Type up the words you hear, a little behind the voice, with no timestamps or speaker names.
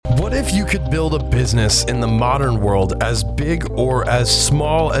What if you could build a business in the modern world as big or as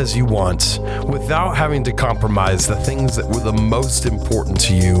small as you want without having to compromise the things that were the most important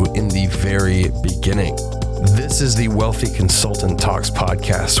to you in the very beginning? This is the Wealthy Consultant Talks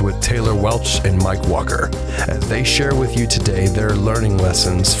podcast with Taylor Welch and Mike Walker, as they share with you today their learning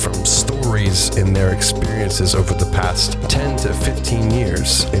lessons from stories in their experiences over the past 10 to 15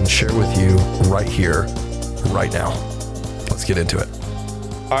 years and share with you right here, right now. Let's get into it.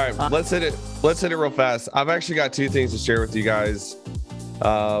 All right, let's hit it. Let's hit it real fast. I've actually got two things to share with you guys.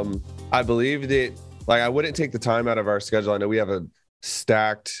 I believe that, I wouldn't take the time out of our schedule. I know we have a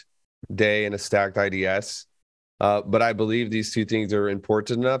stacked day and a stacked IDS, but I believe these two things are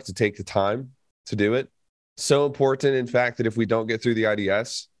important enough to take the time to do it. So important, in fact, that if we don't get through the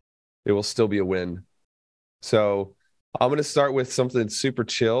IDS, it will still be a win. So I'm going to start with something super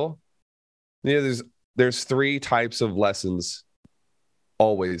chill. There's three types of lessons.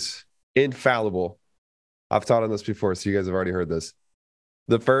 Always infallible. I've taught on this before, so you guys have already heard this.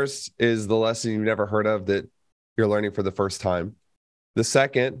 The first is the lesson you've never heard of that you're learning for the first time. The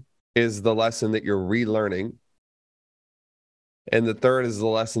second is the lesson that you're relearning. And the third is the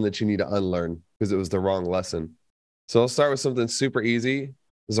lesson that you need to unlearn because it was the wrong lesson. So I'll start with something super easy. This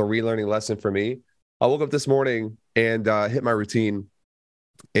is a relearning lesson for me. I woke up this morning and hit my routine,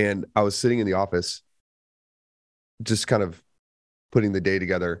 and I was sitting in the office just kind of putting the day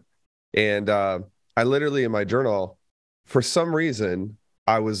together. And I literally, in my journal, for some reason,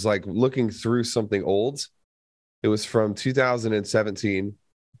 I was looking through something old. It was from 2017.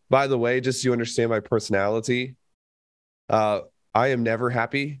 By the way, just so you understand my personality, I am never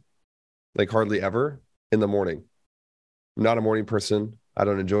happy, hardly ever, in the morning. I'm not a morning person. I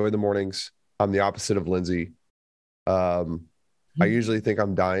don't enjoy the mornings. I'm the opposite of Lindsay. I usually think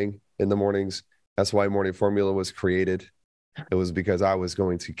I'm dying in the mornings. That's why Morning Formula was created. It was because I was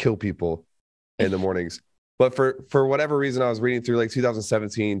going to kill people in the mornings. But for whatever reason, I was reading through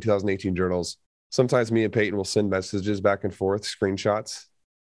 2017, 2018 journals. Sometimes me and Peyton will send messages back and forth, screenshots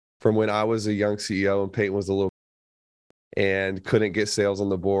from when I was a young CEO and Peyton was a little and couldn't get sales on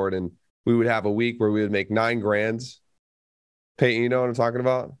the board. And we would have a week where we would make $9,000. Peyton, you know what I'm talking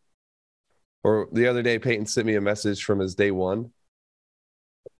about? Or the other day, Peyton sent me a message from his day one.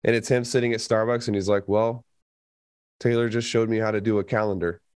 And it's him sitting at Starbucks and he's like, well, Taylor just showed me how to do a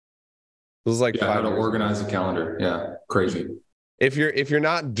calendar. It was how to organize a calendar. Yeah, crazy. If you're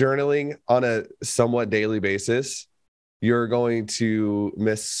not journaling on a somewhat daily basis, you're going to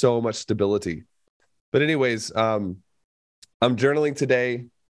miss so much stability. But anyways, I'm journaling today,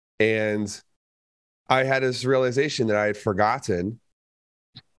 and I had this realization that I had forgotten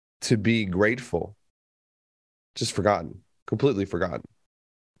to be grateful. Just forgotten, completely forgotten.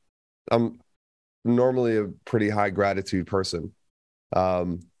 I'm normally a pretty high gratitude person.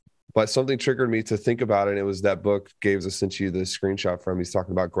 But something triggered me to think about it. And it was that book Gabe's sent you the screenshot from. He's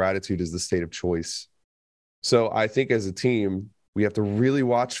talking about gratitude as the state of choice. So I think as a team, we have to really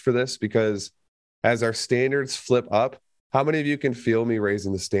watch for this, because as our standards flip up, how many of you can feel me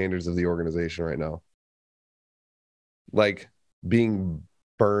raising the standards of the organization right now? Like being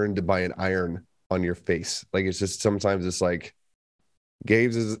burned by an iron on your face. It's just sometimes it's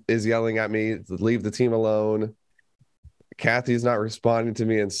Gabe's is yelling at me to leave the team alone. Kathy's not responding to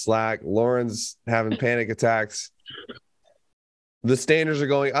me in Slack. Lauren's having panic attacks. The standards are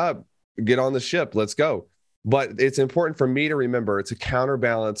going up. Get on the ship. Let's go. But it's important for me to remember to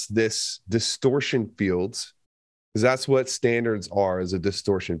counterbalance this distortion field, because that's what standards are, is a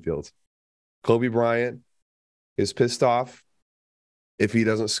distortion field. Kobe Bryant is pissed off if he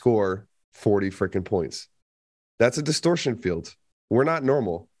doesn't score 40 freaking points. That's a distortion field. We're not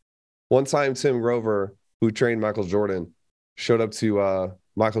normal. One time, Tim Grover, who trained Michael Jordan, showed up to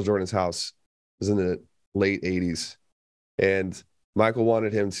Michael Jordan's house. It was in the late 80s. And Michael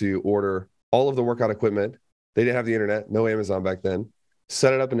wanted him to order all of the workout equipment. They didn't have the internet, no Amazon back then.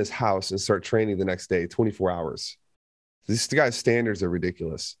 Set it up in his house and start training the next day, 24 hours. This guy's standards are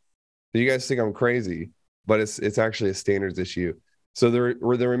ridiculous. You guys think I'm crazy, but it's actually a standards issue. So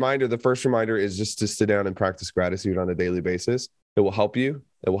the reminder, the first reminder is just to sit down and practice gratitude on a daily basis. It will help you.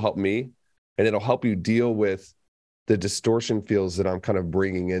 It will help me. And it'll help you deal with the distortion fields that I'm kind of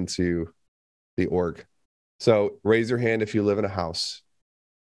bringing into the org. So raise your hand if you live in a house.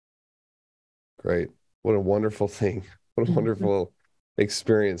 Great. What a wonderful thing. What a wonderful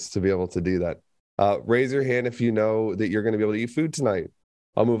experience to be able to do that. Raise your hand if you know that you're going to be able to eat food tonight.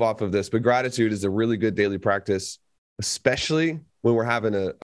 I'll move off of this, but gratitude is a really good daily practice, especially when we're having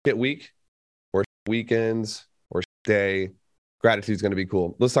a shit week or weekends or day. Gratitude is going to be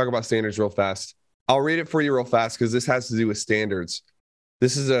cool. Let's talk about standards real fast. I'll read it for you real fast because this has to do with standards.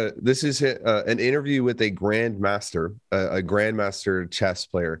 This is an interview with a grandmaster, a grandmaster chess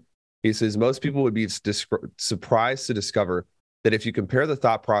player. He says most people would be surprised to discover that if you compare the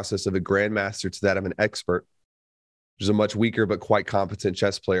thought process of a grandmaster to that of an expert, which is a much weaker but quite competent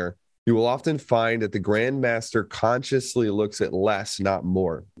chess player, you will often find that the grandmaster consciously looks at less, not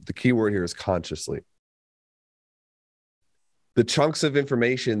more. The key word here is consciously. The chunks of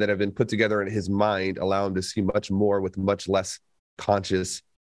information that have been put together in his mind allow him to see much more with much less conscious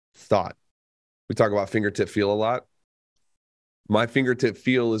thought. We talk about fingertip feel a lot. My fingertip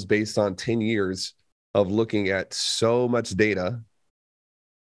feel is based on 10 years of looking at so much data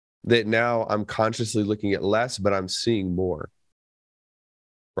that now I'm consciously looking at less, but I'm seeing more.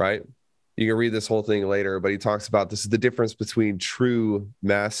 Right? You can read this whole thing later, but he talks about this is the difference between true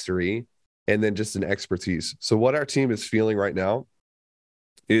mastery and then just an expertise. So what our team is feeling right now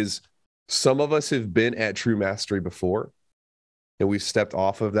is some of us have been at true mastery before, and we've stepped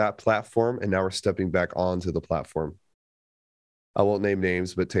off of that platform, and now we're stepping back onto the platform. I won't name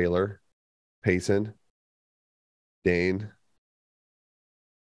names, but Taylor, Payson, Dane.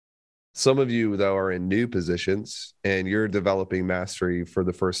 Some of you, though, are in new positions, and you're developing mastery for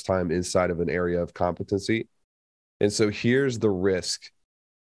the first time inside of an area of competency. And so here's the risk.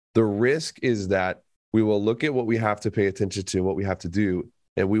 The risk is that we will look at what we have to pay attention to, what we have to do,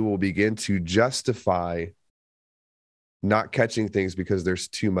 and we will begin to justify not catching things because there's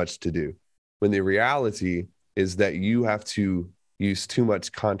too much to do. When the reality is that you have to use too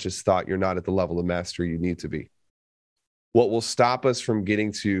much conscious thought, you're not at the level of mastery you need to be. What will stop us from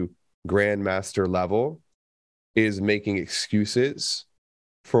getting to grandmaster level is making excuses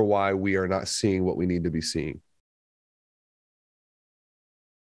for why we are not seeing what we need to be seeing.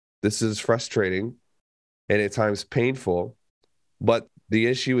 This is frustrating and at times painful, but the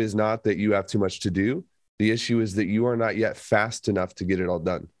issue is not that you have too much to do. The issue is that you are not yet fast enough to get it all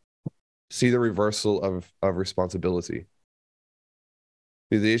done. See the reversal of responsibility.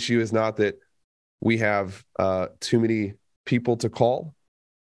 The issue is not that we have too many people to call.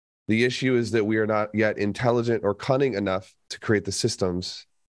 The issue is that we are not yet intelligent or cunning enough to create the systems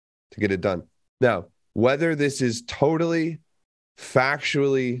to get it done. Now, whether this is totally,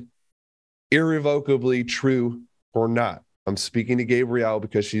 factually, irrevocably true or not, I'm speaking to Gabrielle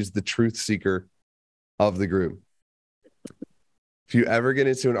because she's the truth seeker of the group. If you ever get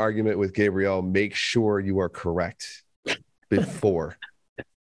into an argument with Gabrielle, make sure you are correct before.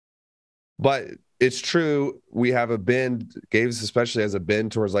 But it's true. We have a bend, Gabe's especially has a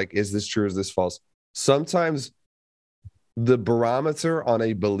bend towards like, is this true? Is this false? Sometimes the barometer on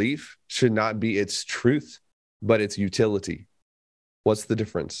a belief should not be its truth, but its utility. What's the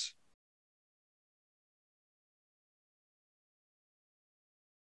difference?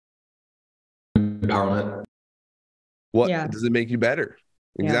 Empowerment. What does it make you better?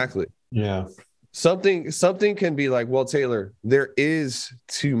 Exactly. Yeah. Something can be like, well, Taylor, there is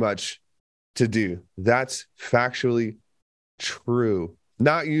too much to do. That's factually true.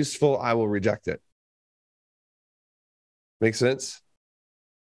 Not useful. I will reject it. Make sense?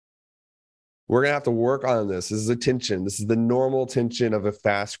 We're going to have to work on this. This is a tension. This is the normal tension of a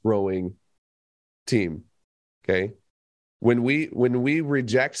fast growing team. Okay. When we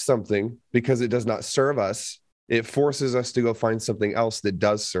reject something because it does not serve us, it forces us to go find something else that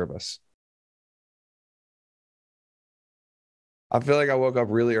does serve us. I feel like I woke up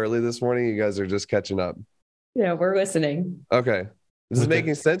really early this morning. You guys are just catching up. Yeah, we're listening. Okay. This is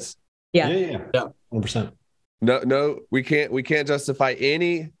making sense? Yeah. Yeah. 100%. No, we can't justify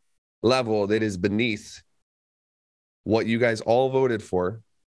any level that is beneath what you guys all voted for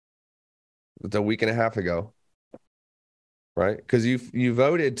a week and a half ago. Right? Because you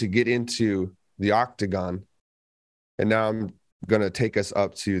voted to get into the octagon, and now I'm going to take us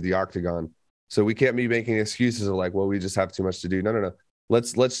up to the octagon. So we can't be making excuses of like, well, we just have too much to do. No.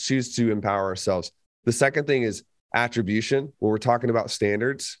 Let's choose to empower ourselves. The second thing is attribution. When we're talking about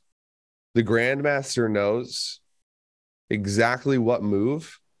standards, the grandmaster knows exactly what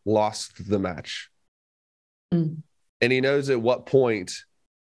move lost the match. And he knows at what point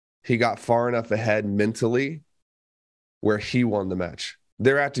he got far enough ahead mentally where he won the match.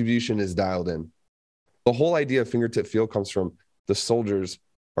 Their attribution is dialed in. The whole idea of fingertip feel comes from the soldiers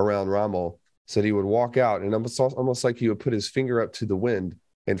around Rommel. Said he would walk out and almost like he would put his finger up to the wind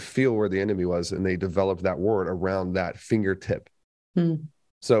and feel where the enemy was. And they developed that word around that fingertip.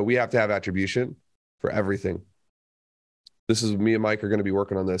 So we have to have attribution for everything. This is me and Mike are going to be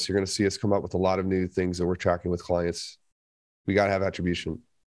working on this. You're going to see us come up with a lot of new things that we're tracking with clients. We got to have attribution.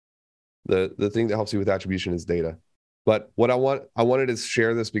 The thing that helps you with attribution is data. But what I wanted to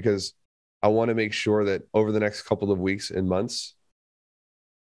share this because I want to make sure that over the next couple of weeks and months,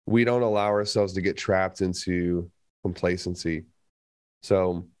 we don't allow ourselves to get trapped into complacency.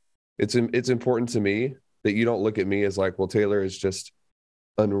 So it's important to me that you don't look at me as like, well, Taylor is just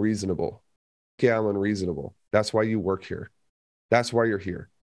unreasonable. Okay, I'm unreasonable. That's why you work here. That's why you're here.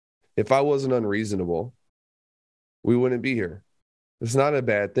 If I wasn't unreasonable, we wouldn't be here. It's not a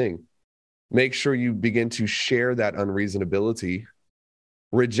bad thing. Make sure you begin to share that unreasonability,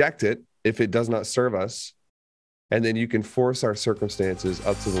 reject it if it does not serve us, and then you can force our circumstances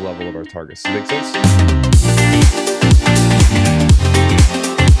up to the level of our targets. Make sense?